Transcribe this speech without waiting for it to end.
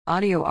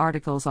Audio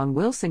articles on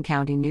Wilson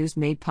County News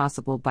made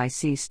possible by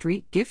C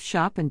Street Gift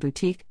Shop and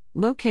Boutique,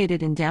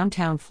 located in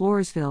downtown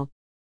Floresville.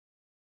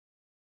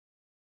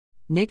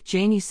 Nick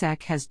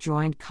Janicek has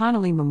joined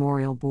Connolly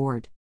Memorial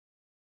Board.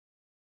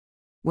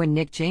 When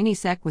Nick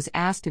Janicek was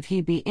asked if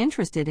he'd be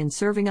interested in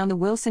serving on the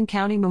Wilson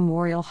County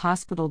Memorial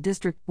Hospital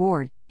District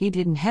Board, he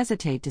didn't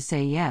hesitate to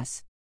say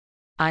yes.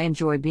 "I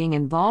enjoy being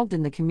involved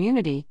in the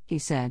community," he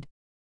said.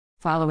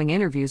 Following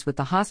interviews with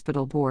the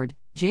hospital board,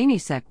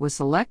 Janicek was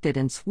selected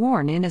and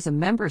sworn in as a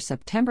member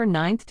September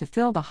 9 to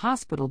fill the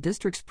hospital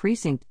district's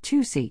Precinct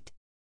 2 seat.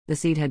 The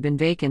seat had been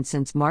vacant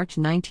since March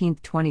 19,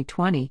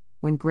 2020,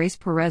 when Grace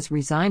Perez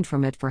resigned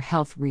from it for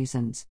health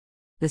reasons.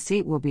 The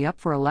seat will be up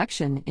for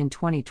election in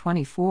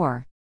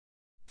 2024.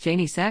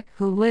 Janicek,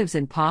 who lives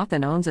in Poth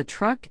and owns a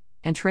truck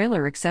and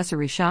trailer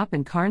accessory shop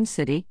in Karnes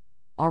City,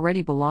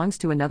 already belongs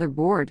to another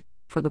board,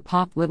 for the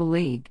Poth Little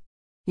League.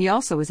 He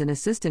also is an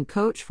assistant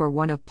coach for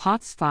one of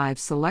Poth's 5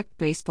 select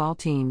baseball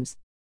teams.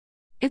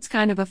 "It's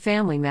kind of a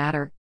family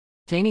matter."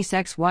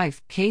 Janicek's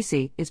wife,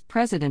 Casey, is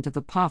president of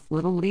the Poth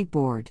Little League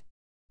board.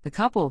 The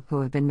couple,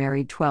 who have been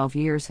married 12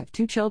 years, have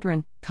 2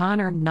 children,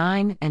 Connor,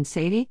 9, and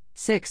Sadie,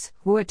 6,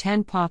 who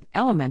attend Poth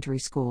Elementary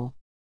School.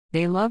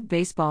 They love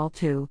baseball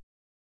too.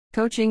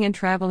 Coaching and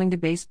traveling to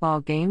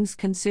baseball games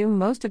consume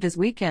most of his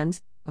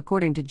weekends,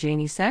 according to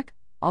Janicek,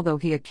 although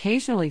he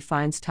occasionally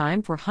finds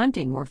time for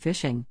hunting or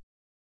fishing.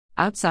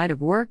 "Outside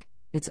of work,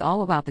 it's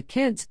all about the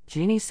kids,"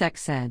 Janicek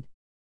said.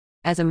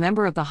 As a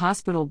member of the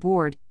hospital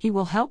board, he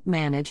will help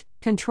manage,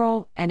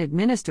 control, and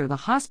administer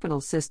the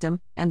hospital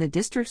system and the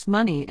district's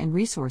money and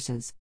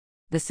resources.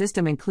 The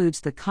system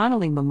includes the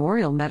Connolly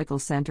Memorial Medical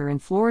Center in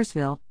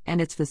Floresville and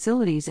its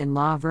facilities in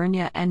La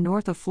Vernia and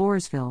north of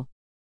Floresville.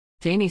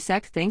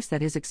 Janicek thinks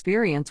that his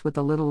experience with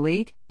the Little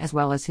League, as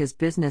well as his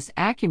business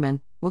acumen,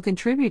 will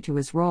contribute to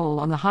his role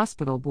on the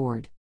hospital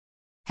board.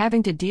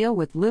 "Having to deal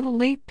with Little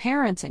League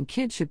parents and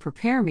kids should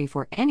prepare me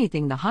for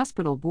anything the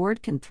hospital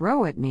board can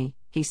throw at me,"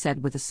 he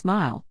said with a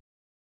smile.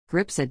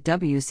 Grips at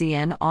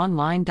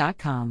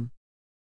WCNonline.com.